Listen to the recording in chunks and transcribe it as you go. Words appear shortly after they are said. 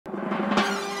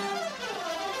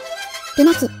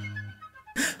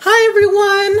Hi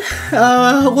everyone!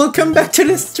 Welcome back to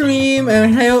the stream,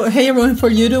 and hey everyone, for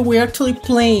YouTube we're actually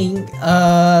playing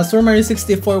Super Mario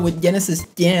 64 with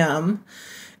GENESISJAM'S,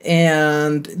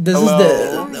 and this is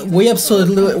the we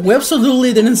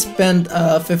absolutely didn't spend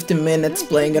 15 minutes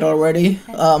playing it already.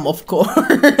 Of course.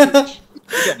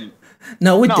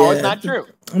 No, we did. No, it's not true.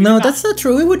 No, that's not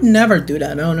true. We would never do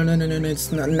that. No,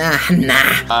 it's not. Nah.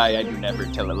 I do never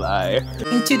tell a lie.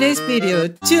 In today's video,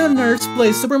 two nerds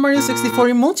play Super Mario 64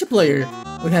 in multiplayer.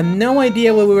 We had no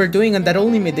idea what we were doing, and that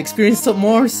only made the experience so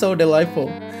delightful.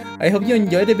 I hope you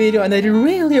enjoyed the video, and I'd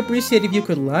really appreciate if you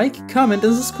could like, comment,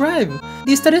 and subscribe.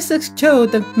 The statistics show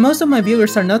that most of my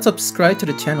viewers are not subscribed to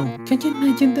the channel. Can you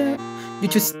imagine that? You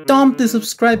just stomp the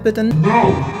subscribe button.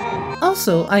 No!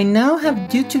 Also, I now have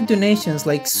YouTube donations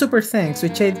like super thanks,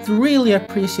 which I'd really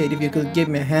appreciate if you could give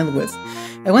me a hand with.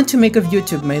 I want to make of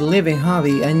YouTube my living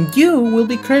hobby, and you will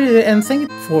be credited and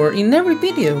thanked for in every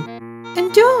video.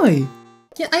 Enjoy!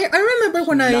 Yeah, I remember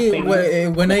when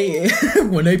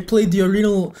I played the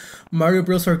original Mario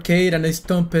Bros. Arcade and I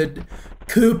stomped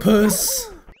Koopas.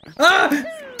 Ah!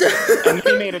 And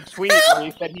he made a tweet where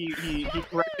he said he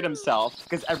corrected himself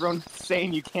because everyone's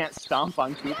saying you can't stomp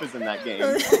on Koopas in that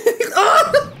game.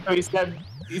 So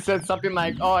he said something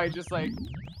like, "Oh, I just like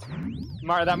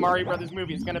that Mario Brothers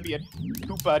movie is gonna be a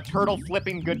Koopa turtle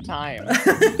flipping good time."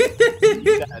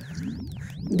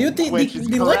 Dude, the lucky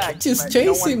just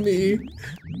chasing me.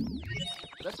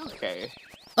 That's okay.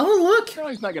 Oh look! No,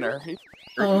 he's not gonna hurt you.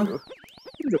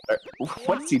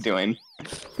 What's he doing?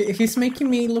 He's making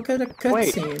me look at a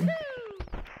cutscene.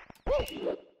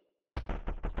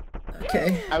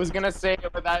 Okay. I was gonna say,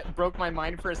 but that broke my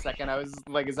mind for a second. I was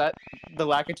like, is that the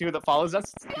Lakitu that follows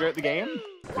us throughout the game?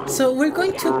 So we're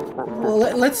going to...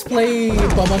 Well, let's play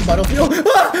Bomb on Battlefield.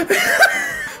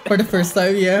 For the first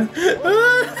time, yeah.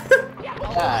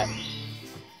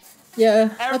 Yeah,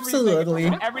 absolutely.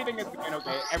 Everything is going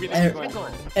okay. Everything is going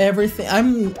good. Everything.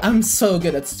 I'm so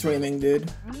good at streaming,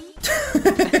 dude.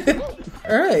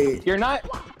 Alright. You're not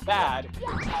bad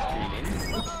streaming.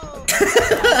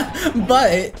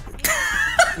 But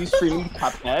you stream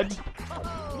Cuphead?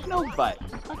 No, but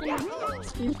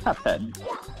stream Cuphead.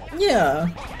 Yeah.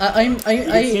 You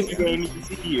can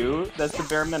see you. That's the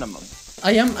bare minimum.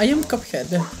 I am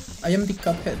Cuphead. I am the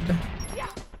Cuphead.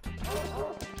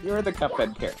 You're the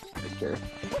Cuphead character.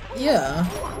 Yeah.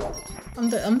 I'm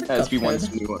the As Cuphead. we once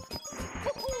knew.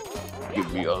 Give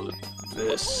me all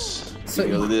this. So,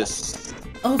 give me all this.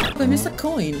 Oh, I missed a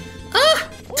coin. Ah!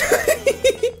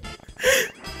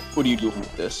 What do you do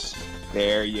with this?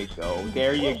 There you go.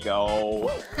 There you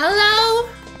go. Hello?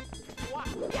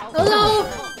 Hello?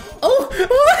 Oh!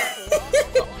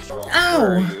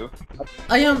 Ow!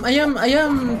 I am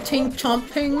chain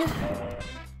chomping.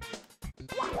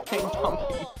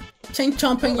 Chain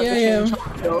chomping, like yeah.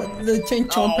 The chain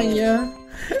chomping, yeah.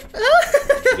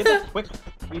 Get that quick,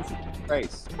 easy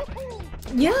price.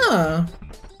 Yeah.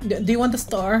 Do you want the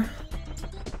star?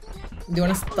 Do you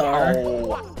want a star?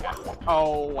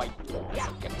 Oh, I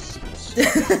guess.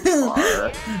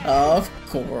 Star. Of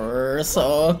course,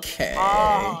 okay.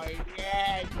 Oh,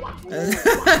 yeah.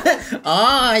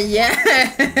 Oh,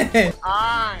 yeah.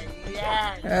 Oh,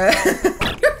 yeah.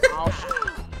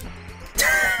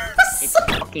 It's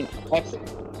fucking epic.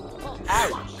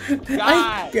 Ouch.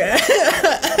 God.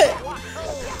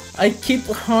 I keep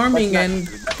harming and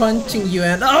punching you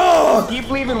and oh! Keep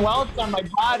leaving welts on my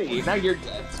body. Now you're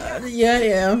dead.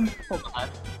 Yeah. Hold on.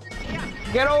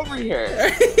 Get over here.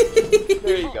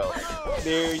 There you go.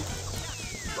 There you go.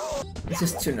 It's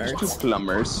just two nerds. Two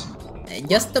plumbers.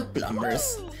 Just the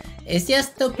plumbers. It's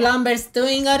just two plumbers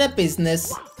doing other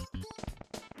business.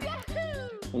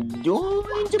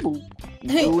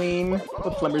 Doing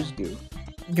what plumbers do.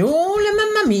 Yo la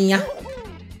mamma mia.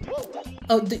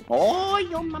 Oh,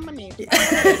 yo mamma mia.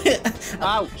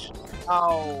 Ouch.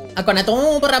 Oh. How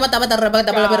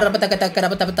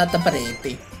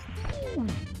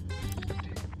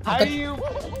do you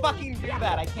fucking do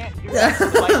that? I can't do that.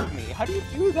 Like me. How do you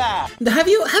do that? Have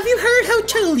you heard how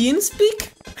Chileans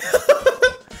speak?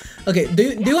 Okay, do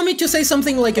you want me to say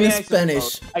something like in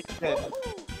Spanish? I did.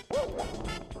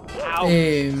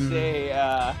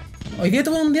 Hoy día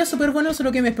tuve un día súper bueno,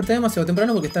 solo que me desperté demasiado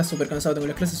temprano porque estaba súper cansado. Tengo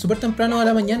las clases súper temprano a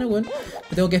la mañana, weón.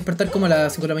 Me tengo que despertar como a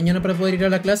las 5 de la mañana para poder ir a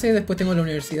la clase. Después tengo la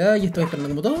universidad y estoy esperando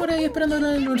como 2 horas ahí esperando a la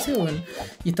universidad, weón.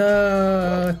 Y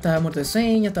estaba muerto de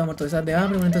sueño, estaba muerto de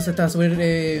hambre, weón. Entonces estaba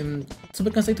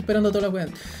súper cansadito esperando toda la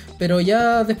weón. Pero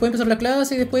ya después empezar la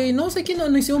clase y después, no sé qué,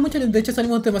 no hicimos mucho. De hecho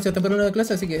salimos demasiado temprano de la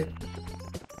clase, así que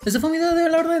Ese fue mi día de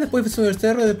la verdad, después subí al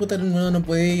cerro, después no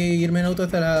pude irme en auto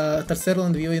hasta el cerro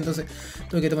donde vivo y entonces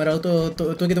tuve que tomar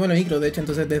tuve que tomar la micro, de hecho,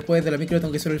 entonces después de la micro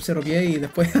tengo que subir el cerro a pie y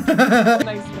después... Nice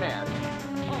man.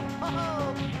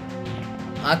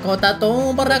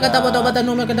 Akotatum paragata patapata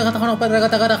no me queda no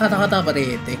paragata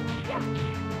parete.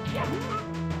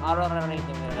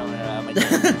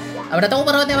 Habrá todo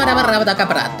para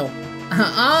caprato.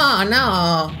 Ah,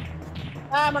 no.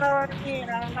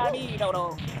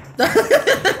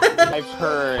 I've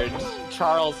heard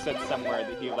Charles said somewhere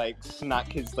that he like snuck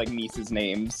his like niece's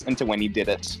names into when he did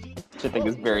it, which I think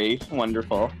is very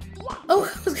wonderful. Oh,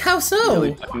 how so?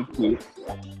 Really fucking cute.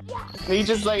 He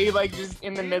just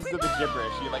in the midst of the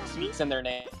gibberish, he like sneaks in their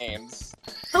names.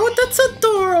 Oh, that's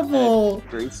adorable.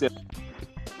 Very silly.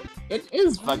 It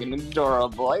is fucking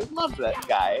adorable. I love that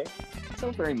guy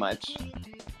so very much.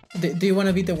 Do you want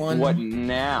to be the one? What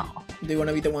now? Do you want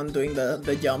to be the one doing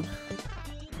the jump?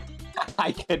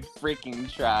 I could freaking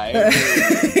try.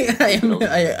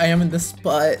 I am in the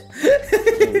spot.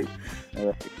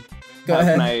 Go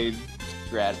ahead. My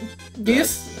strat.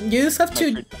 You just have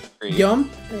to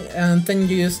jump and then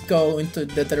you just go into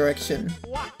the direction.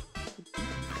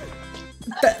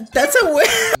 That's a way.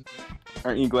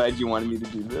 Aren't you glad you wanted me to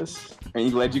do this? Aren't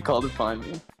you glad you called upon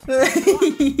me? No!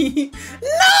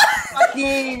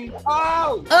 Fucking!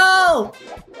 Oh! Oh!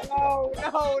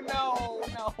 No!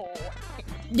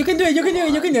 You can do it, you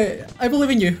can do it. I believe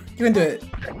in you. You can do it.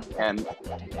 And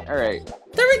alright.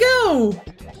 There we go!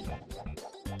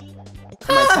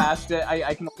 Am I past it?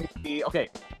 I can only see. Okay.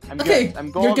 I'm good.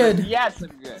 I'm golden. You're good. Yes,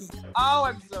 I'm good. Oh,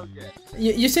 I'm so good.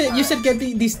 You should get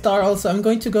the star also. I'm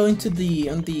going to go into the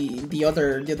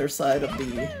other side of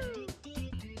the.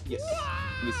 Yes.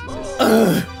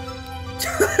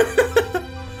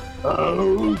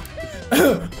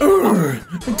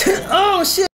 Oh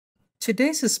shit!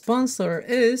 Today's sponsor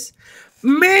is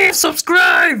me.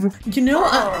 Subscribe. You know,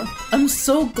 I'm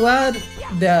so glad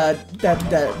that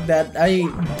I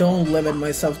don't limit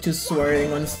myself to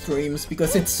swearing on streams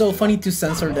because it's so funny to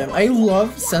censor them. I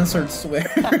love censored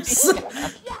swears.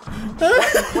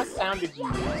 What sound did you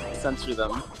use to censor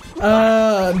them?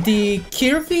 The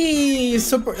Kirby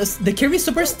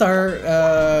Superstar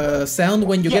sound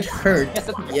when you get hurt. Yes,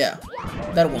 yeah,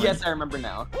 that one. Yes, I remember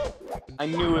now. I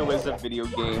knew it was a video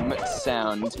game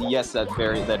sound. Yes, that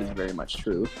is very much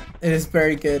true. It is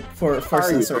very good for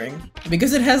censoring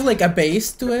because it has like a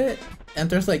bass to it, and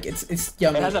there's like it's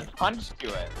yummy. It has a punch to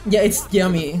it. Yeah, it's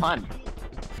yummy. Fun.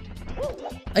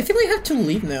 I think we have to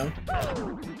leave now.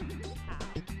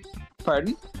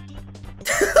 Pardon?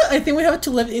 I think we have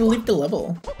to leave the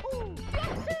level.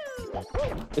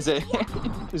 Is it?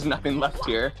 There's nothing left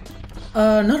here.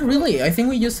 Not really. I think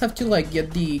we just have to like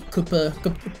get the Coupe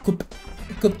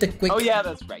the quick. Oh yeah,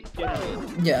 that's right.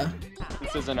 Yeah.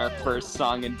 This isn't our first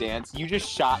song and dance. You just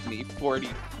shot me 40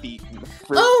 feet in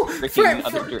the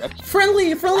other direction.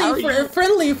 Friendly baba.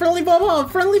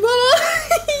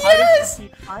 Yes.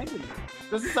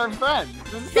 This is our friend.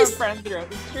 This is our friend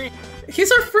throughout the street.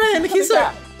 He's our friend.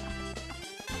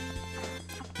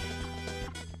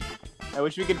 I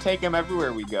wish we could take him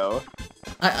everywhere we go.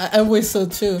 I wish so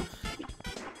too.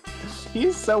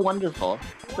 He's so wonderful.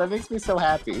 That makes me so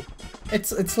happy.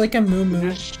 It's like a moo-moo.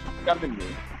 Just shoving me.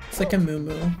 It's like a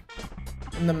moo-moo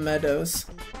in the meadows.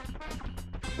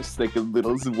 Just like a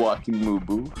little walking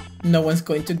moo-boo. No one's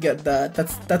going to get that.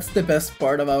 That's the best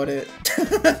part about it.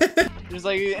 There's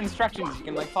like instructions you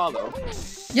can like follow.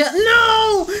 Yeah,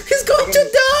 no! He's going to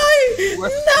die!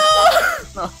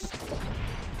 No!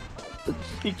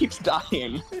 He keeps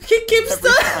dying. He keeps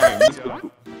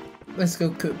dying. Let's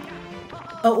go Coop.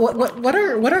 Oh,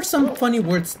 what are some funny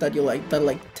words that you like that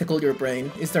like tickle your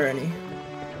brain? Is there any?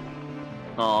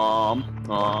 I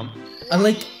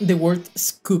like the word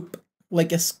scoop,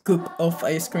 like a scoop of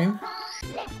ice cream.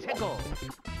 Tickle.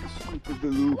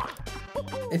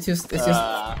 It's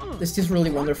just really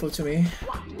wonderful to me.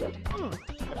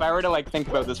 If I were to like think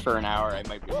about this for an hour, I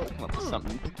might be able to come up with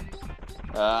something.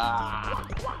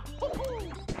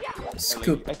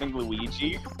 Scoop. I think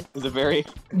Luigi is a very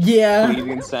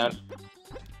pleasing sound.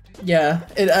 Yeah,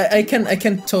 I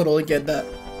can totally get that.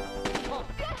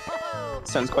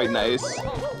 Sounds quite nice.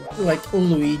 Like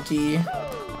Luigi.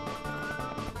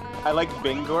 I like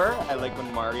Bingor. I like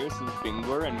when Mario says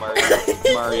Bingor and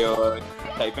Mario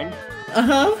typing.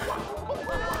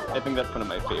 I think that's one of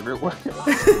my favorite words.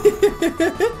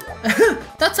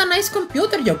 That's a nice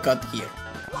computer you got here.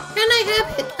 Can I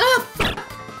have it? Oh, fuck!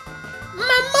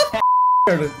 Mama!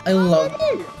 I love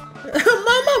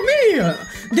Mamma mia!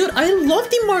 Dude, I love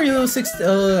the Mario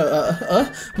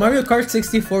Kart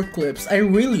 64 clips. I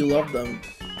really love them.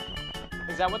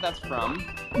 Is that what that's from?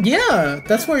 Yeah,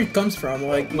 that's where it comes from.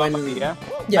 Like when Yeah.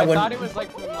 Yeah, I when thought it was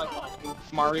like from like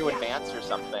Mario Advance or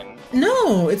something.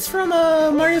 No, it's from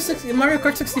Mario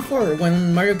Kart 64.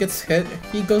 When Mario gets hit,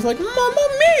 he goes like Mamma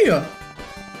Mia!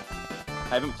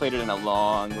 I haven't played it in a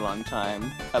long, long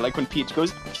time. I like when Peach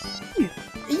goes.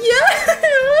 Yeah,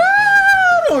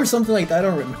 or something like that. I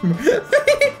don't remember.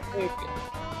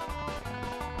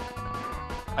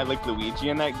 I like Luigi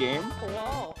in that game.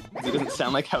 He doesn't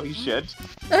sound like how he should.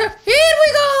 Here we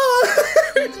go!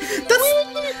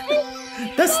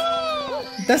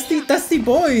 that's the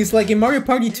boys like in Mario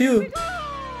Party 2.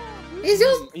 He's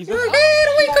just here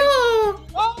we go!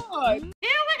 Oh,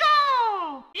 Here we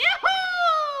go!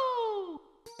 Yahoo!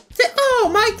 Oh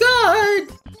my god!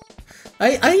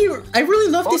 I really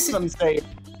love both this. of them say.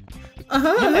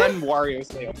 And Wario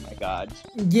say, "Oh my god."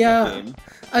 Yeah,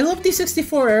 I love the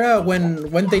 64 era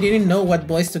when they didn't know what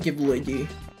voice to give Luigi.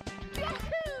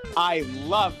 I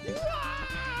loved it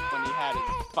when he had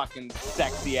his fucking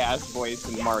sexy ass voice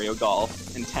in Mario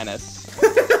Golf and tennis.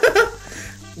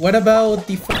 What about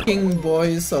the fucking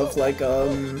voice of like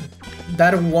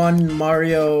that one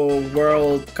Mario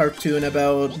World cartoon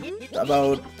about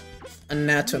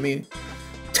anatomy?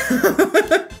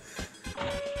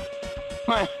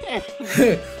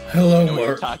 Hello,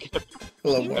 Mario.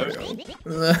 Hello, Mario.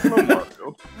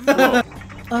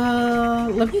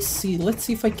 Let me see. Let's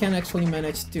see if I can actually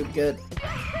manage to get.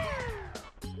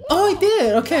 Oh, I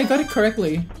did. Okay, I got it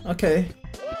correctly. Okay.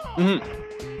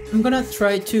 I'm gonna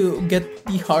try to get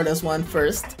the hardest one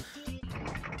first.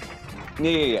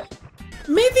 Yeah.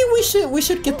 Maybe we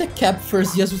should get the cap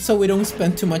first, just so we don't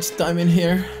spend too much time in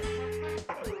here.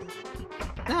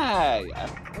 Yeah.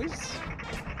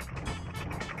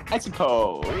 I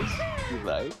suppose you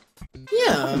like.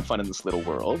 Yeah. Having fun in this little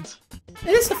world. It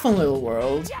is a fun little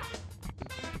world.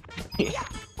 Yeah.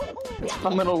 It's a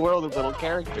fun little world of little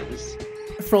characters.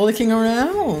 Frolicking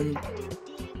around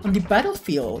on the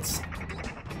battlefields.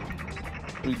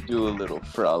 We do a little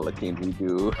frolicking, we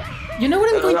do. You know what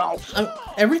I'm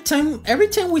going every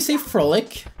time we say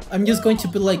frolic, I'm just going to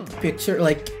put like picture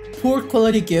like poor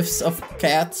quality gifs of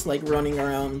cats like running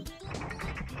around.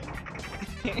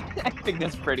 I think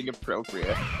that's pretty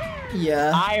appropriate.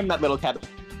 Yeah. I am that little cat.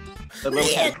 The little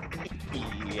cat.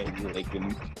 Yeah, you like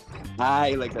him.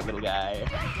 I like that little guy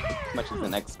as much as the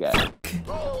next guy.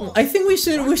 I think we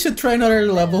should try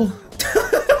another level.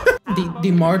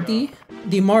 the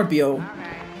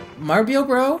Marbio,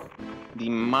 bro. The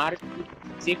Mario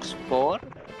 64.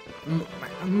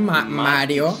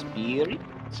 Mario. Spirit.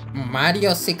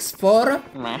 Mario 64.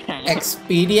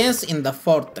 Experience in the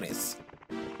fortress.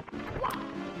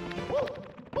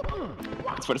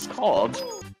 That's what it's called.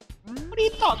 What are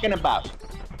you talking about?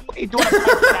 What are you doing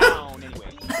down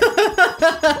anyway?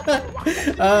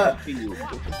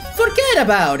 Forget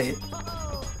about it.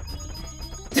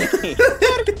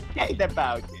 Forget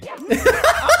about it.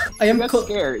 I am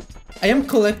scared. I am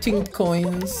collecting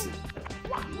coins.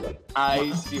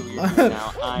 I see what you're doing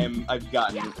now. I've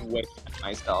gotten way past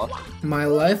myself. My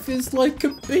life is like a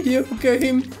video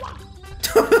game.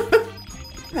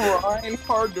 Trying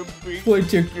hard to beat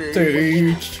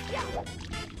stage.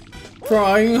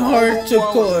 Trying hard to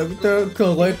collect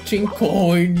collecting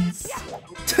coins.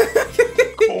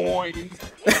 Coins.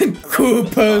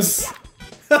 Koopas.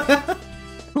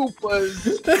 Koopas.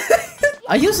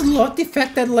 I just love the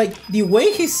fact that like the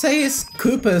way he says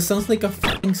Koopa sounds like a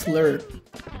fucking slur.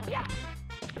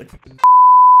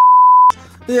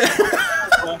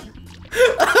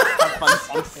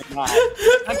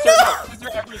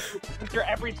 Answer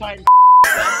every time.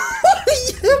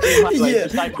 Yeah.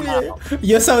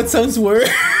 Yes, how it sounds worse.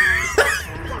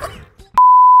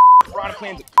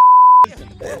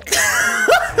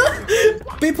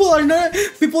 People in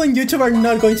YouTube are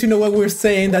not going to know what we're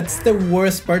saying. That's the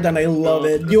worst part, and I love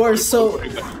it. You are so.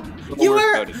 You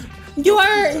are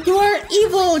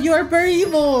evil. You are very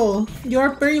evil. You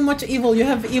are very much evil. You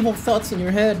have evil thoughts in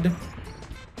your head.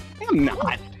 I'm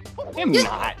not. I'm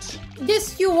not.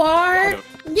 Yes, you are.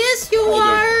 Yes, you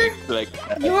are.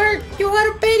 You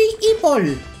are very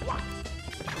evil.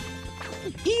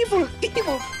 Evil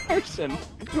person.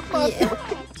 Yeah.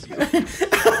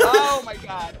 Oh my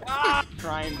god. I'm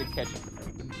trying to catch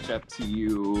up to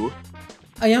you.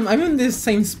 I'm in this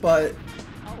same spot.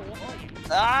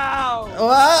 Ow!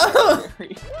 Wow!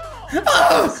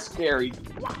 Oh! Scary.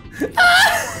 Did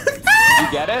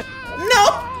you get it?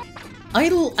 No! I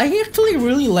actually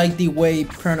really like the way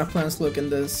piranha plants look in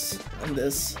this.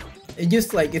 It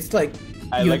just like it's like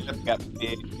I like that they got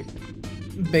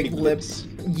big lips.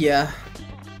 Yeah.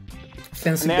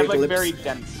 Fancy and they have like lips. very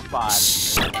dense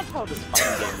spots. That's how this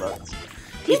fucking game looks.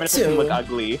 Me Even if it can too. look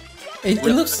ugly. It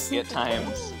looks at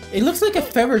times. It looks like a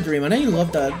fever dream, and I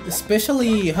love that.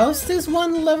 Especially, how's this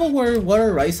one level where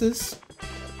water rises?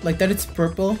 Like that it's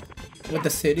purple with the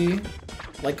city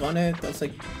like on it. That's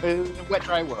like Wet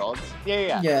Dry World.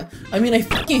 Yeah. Yeah. I mean, I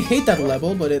fucking hate that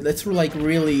level, but it's like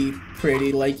really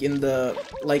pretty, like in the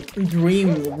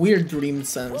weird dream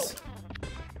sense.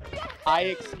 I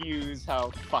excuse how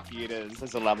fucky it is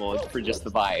as a level for just the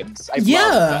vibes. I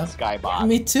love that skybot.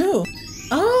 Me too.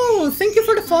 Oh, thank you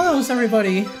for the follows,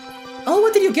 everybody. Oh,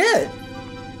 what did you get?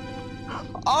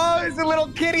 Oh, there's a little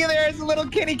kitty there. There's a little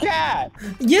kitty cat.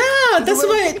 Yeah, that's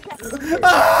my.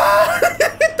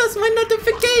 That's my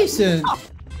notification.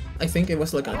 I think it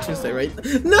was like on Tuesday, right?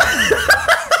 No.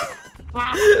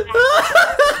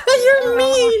 You're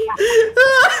mean.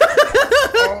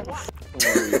 Don't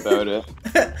worry about it.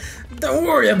 Don't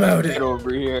worry about it. Get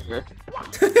over here.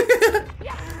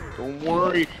 Don't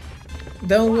worry.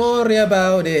 Don't worry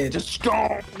about it. Just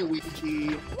stone,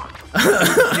 Luigi.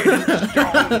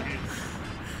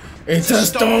 It's a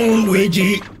stone,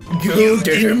 Luigi. You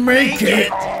didn't make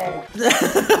it.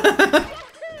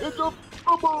 It's a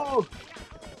bubble.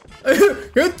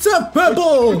 It's a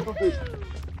pebble.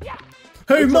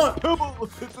 Hey, Pebble.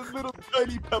 It's a little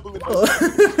tiny pebble in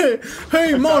my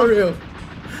Hey, Mario.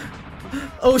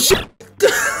 Oh shit.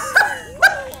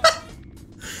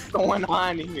 What's going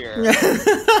on here?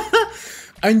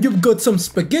 And you've got some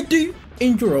spaghetti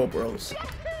in your overalls.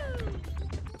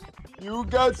 You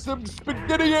got some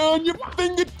spaghetti on your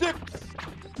fingertips.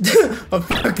 Oh,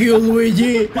 fuck you,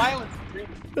 Luigi. Violent scream.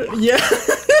 Yeah.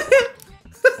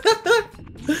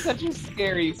 Such a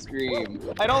scary scream.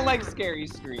 I don't like scary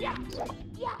screams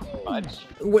much.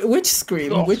 Which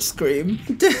scream? Oh. Which scream?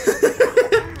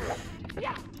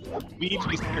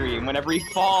 Luigi scream whenever he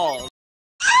falls.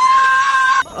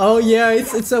 Oh yeah,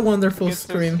 it's a wonderful He gets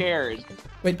so scream. scared.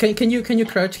 Wait, can you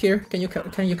crouch here? Can you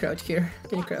crouch here?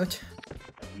 Can you crouch?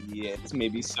 Yes,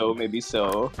 maybe so, maybe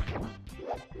so.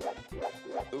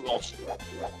 Ooh, oh.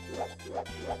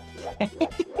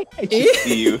 I just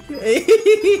see you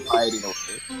hiding away.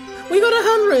 We got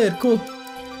 100. Cool.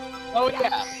 Oh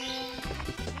yeah.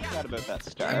 Forgot about that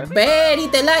star. Very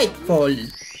delightful. Do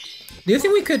you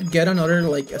think we could get another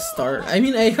like a star? I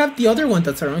mean, I have the other one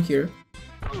that's around here.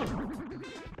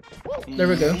 There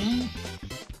we go.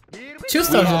 2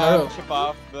 stars in a row. Chip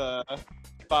off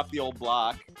the old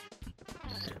block.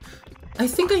 I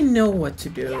think I know what to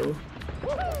do.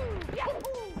 I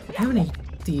have an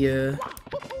idea.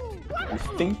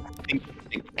 Think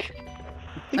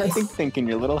in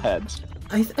your little head.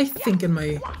 I think in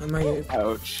my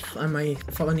Ouch. on my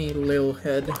funny little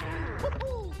head.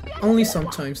 Only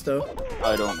sometimes though.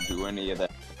 I don't do any of that.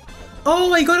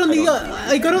 Oh, I got on the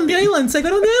islands. I got on the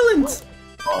islands.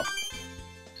 Oh.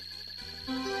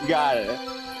 You got it.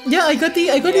 Yeah, I got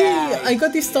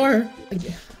the star.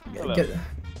 Hello.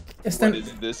 Stand, What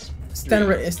is this? stand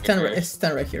right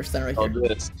here. Oh,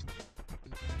 this.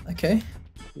 Okay.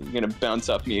 You're gonna bounce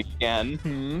off me again.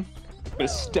 Gonna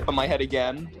step on my head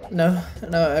again. No,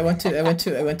 I want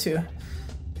to.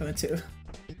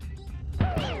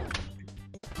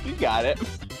 You got it.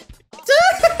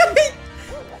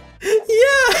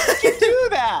 Yeah! You do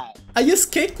that! I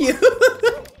just kicked you!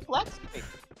 Flex me.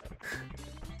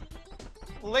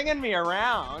 Flinging me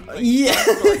around. Like, Yeah!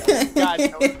 God,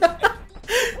 no.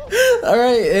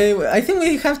 Alright, I think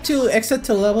we have to exit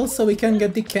the level so we can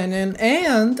get the cannon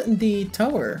and the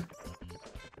tower.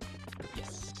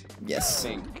 Yes. Yes. I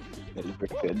think that is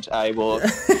very good. I will.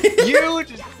 You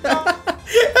just don't know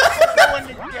when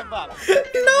to give up.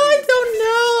 No, I don't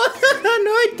know!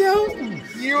 No, I don't!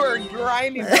 You are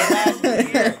grinding for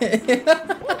that here.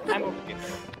 I'm okay.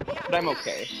 But I'm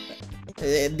okay.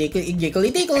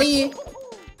 Jiggly diggly!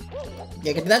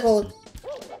 Jiggly dackle!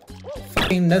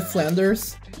 Fucking Ned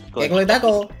Flanders! Giggly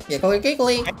dackle! Giggly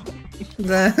giggly!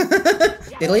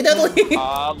 Diddly diddly!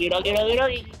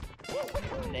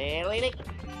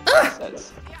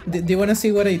 Do you wanna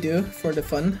see what I do for the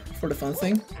fun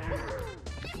thing?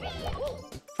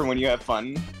 For when you have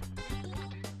fun.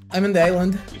 I'm in the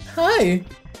island. Hi!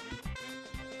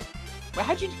 But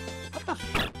how'd you? What the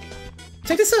f?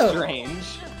 Check this out!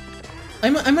 Strange.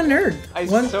 I'm a nerd! I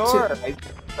One, saw. two.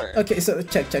 Okay, so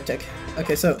check.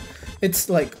 Okay, so it's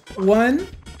like 1,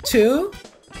 2,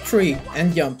 3,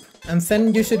 and jump. And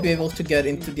then you should be able to get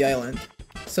into the island.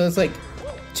 So it's like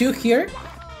 2 here,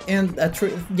 and a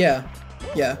 3, yeah.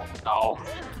 Oh.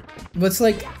 But it's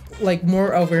like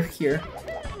more over here.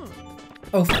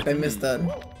 Oh fuck, I missed that.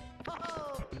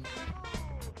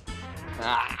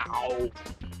 Ow.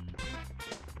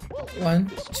 1,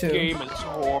 This 2. game is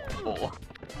horrible.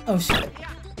 Oh shit.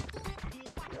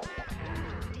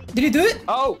 Did you do it?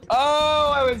 Oh,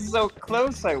 I was so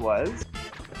close. I was.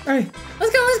 All right,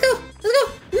 let's go.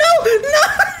 No.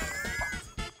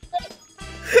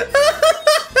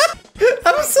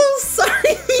 I'm so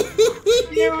sorry.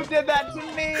 You did that to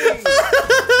me.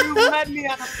 You led me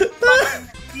on a fucking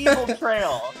evil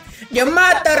trail. You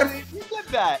You did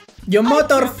that. You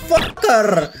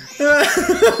motherfucker.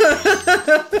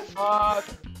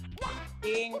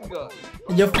 Bingo.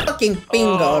 You fucking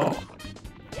finger.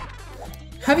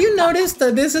 Have you noticed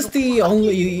that this is the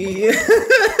only...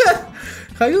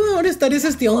 Have you noticed that this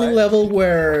is the only level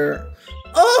where...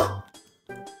 Oh!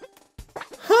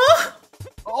 Huh?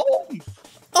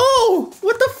 Oh!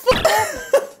 What the fuck?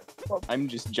 I'm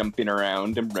just jumping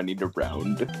around and running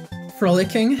around.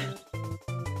 Frolicking?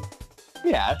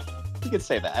 Yeah, you could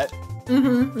say that.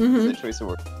 Mm-hmm. It's a choice of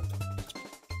words.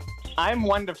 I'm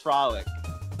one to frolic.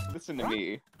 Listen to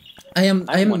me. I'm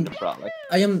one to frolic.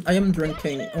 I am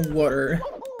drinking water.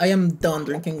 I am done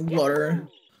drinking water.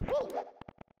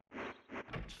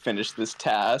 Finish this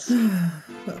task.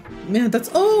 Man, that's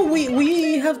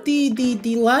we have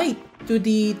the light to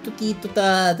the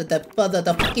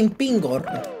fucking finger.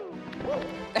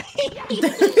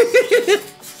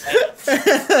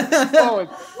 Oh,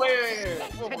 wait.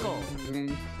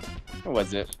 What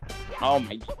was it? Oh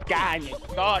my god, you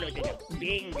thought it was a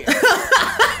finger.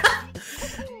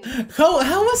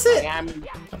 How was it?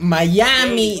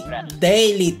 Miami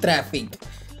daily traffic.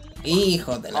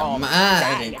 Hijo de la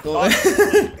madre.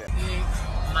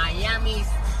 Miami's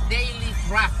daily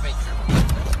traffic.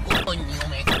 Coño,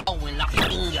 me cago en la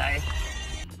pinga.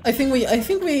 I think we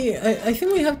have to.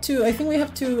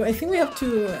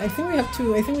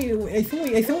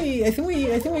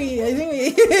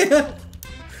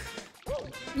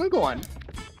 No, go on.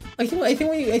 I think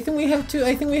we have to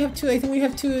exit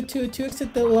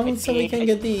the level so we can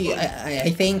get the.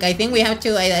 I think we have to.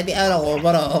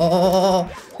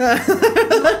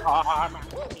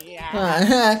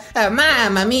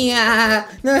 Mamma mia!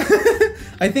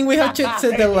 I think we have to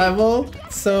exit the level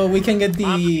so we can get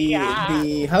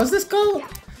the how's this called?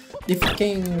 The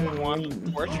fucking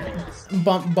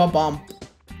bump.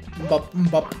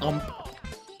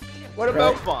 What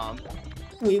about bomb?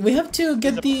 We have to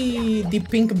get the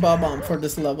pink bomb for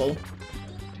this level.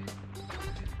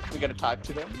 We gotta talk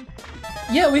to them.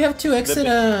 Yeah, we have to exit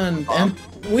and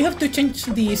we have to change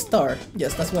the star.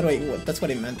 Yes, that's what I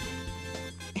meant.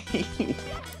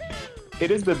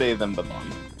 It is the they them the bomb.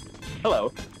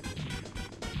 Hello.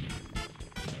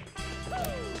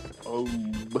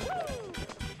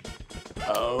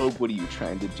 Oh, what are you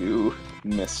trying to do,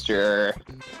 mister?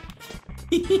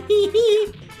 I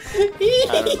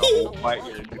don't know what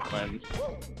you're doing.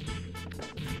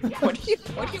 What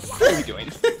are you doing?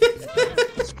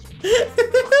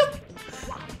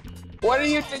 What are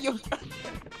you doing?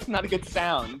 Not a good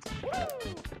sound.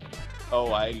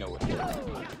 Oh, I know what to do.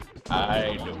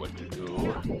 I know what to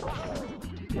do.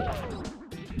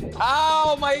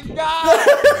 Oh my god!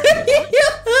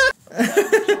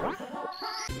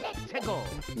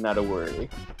 Not a worry.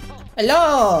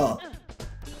 Hello!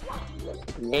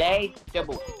 Late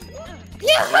double.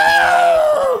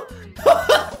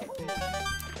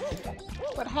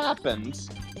 What happened?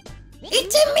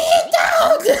 It's a me,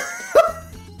 dog!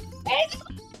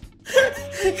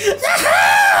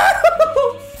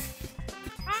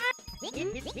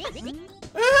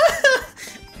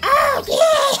 Oh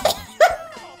yeah!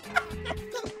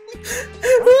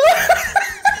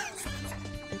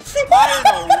 I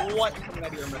don't know what's coming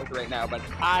out of your mouth right now, but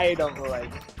I don't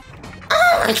like.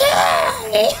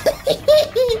 Okay!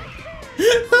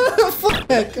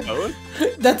 Fuck! Toad?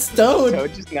 That's Toad!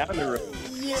 Toad just now in the room.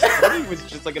 Yeah. He was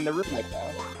just like in the room like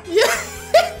that. Yeah.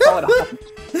 Call it off.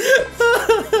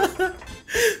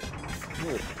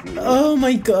 Oh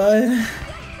my god!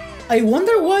 I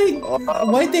wonder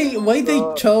why they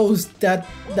chose that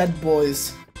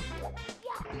voice.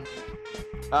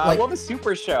 Well, the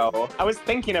Super Show. I was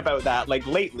thinking about that like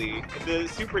lately. The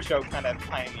Super Show kind of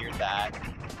pioneered that.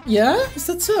 Yeah, is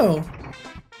that so?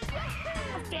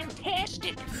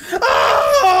 Fantastic.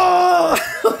 Oh!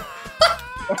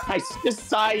 I just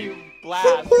saw you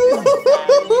blast.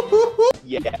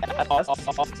 Yeah.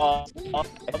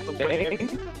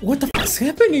 What the fuck's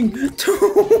happening to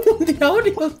the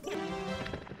audio?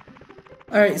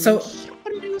 Alright, so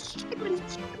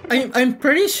I'm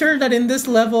pretty sure that in this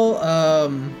level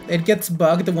it gets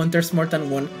bugged when there's more than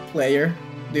one player.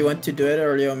 Do you want to do it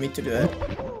or do you want me to do it?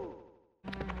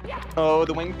 Oh,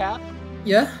 the wing cap?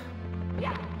 Yeah?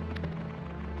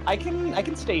 I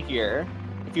can stay here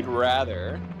if you'd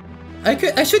rather.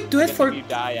 I should do it If for you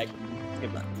die, I can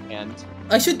give a hand.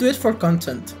 I should do it for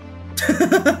content.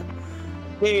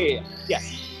 Yeah. Yes.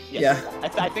 Yes. Yeah.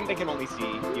 I think they can only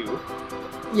see you.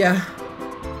 Yeah.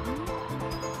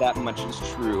 That much is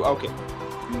true. Okay.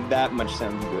 That much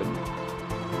sounds good.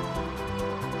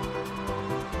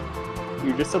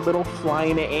 You're just a little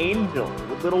flying angel.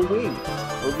 A little wing.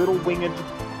 A little winged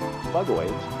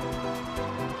bugoid.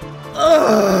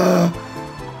 Ugh.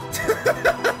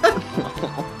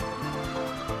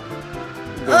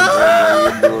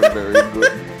 You're very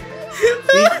good.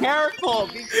 Be careful!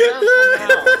 Be careful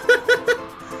now!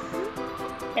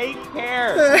 Take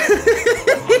care!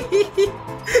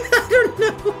 I don't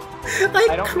know.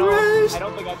 I don't crashed. know. I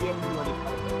don't think I'd be able to do anything.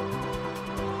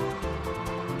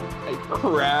 I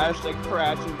crashed into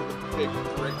the big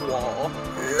brick wall.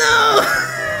 No!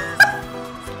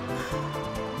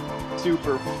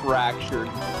 Super fractured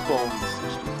foam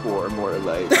 64, more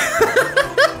like.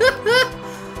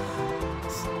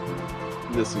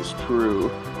 This is true.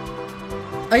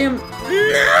 I am.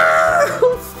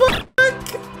 No! Fuck!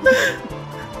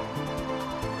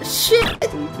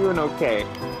 Shit! You're doing okay.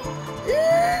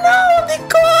 No! The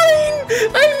coin!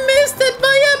 I missed it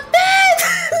by a bit!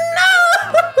 No!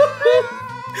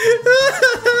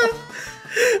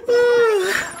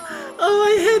 Oh,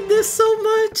 I hate this so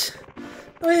much.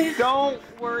 Don't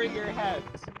worry your head.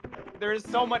 There is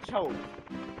so much hope.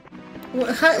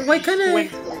 Why can't I?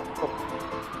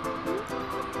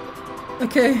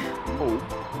 Okay. Hope.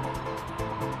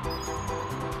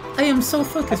 I am so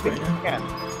focused right now. Can.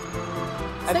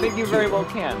 I think you very well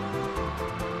can.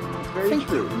 It's very Thank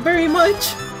true. you very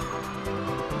much.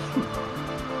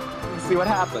 Let's see what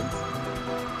happens.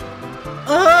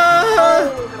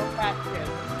 Little cat kiss.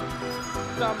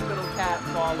 Some little cat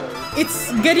follows.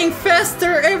 It's getting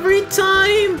faster every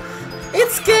time.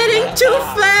 It's getting too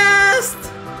fast.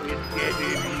 It's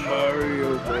getting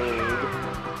Mario mode.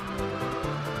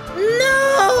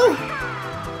 No.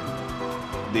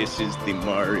 This is the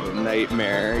Mario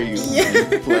nightmare.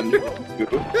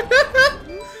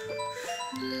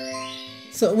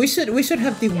 So we should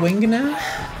have the wing now.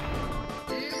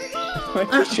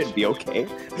 We should be okay.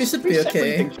 We should be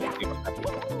okay.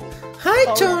 Hi,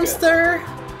 Chomster.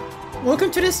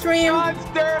 Welcome to the stream.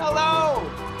 Monster, hello.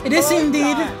 It is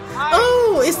indeed.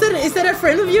 Oh, is that a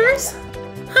friend of yours?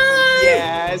 Hi.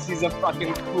 Yes, he's a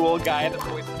fucking cool guy that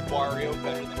voices Wario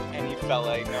better than any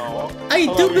fella I know. I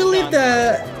do believe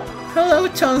that. Hello,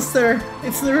 Chomster.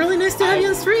 It's really nice to have you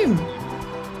on stream.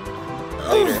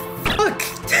 Oh, fuck.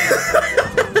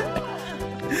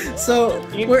 So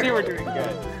we're doing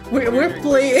good. We're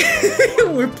playing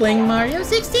we're playing Mario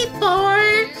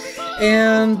 64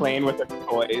 and playing with the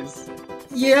toys.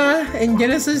 Yeah, and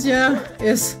Genesis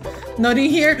is not in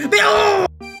here. Oh!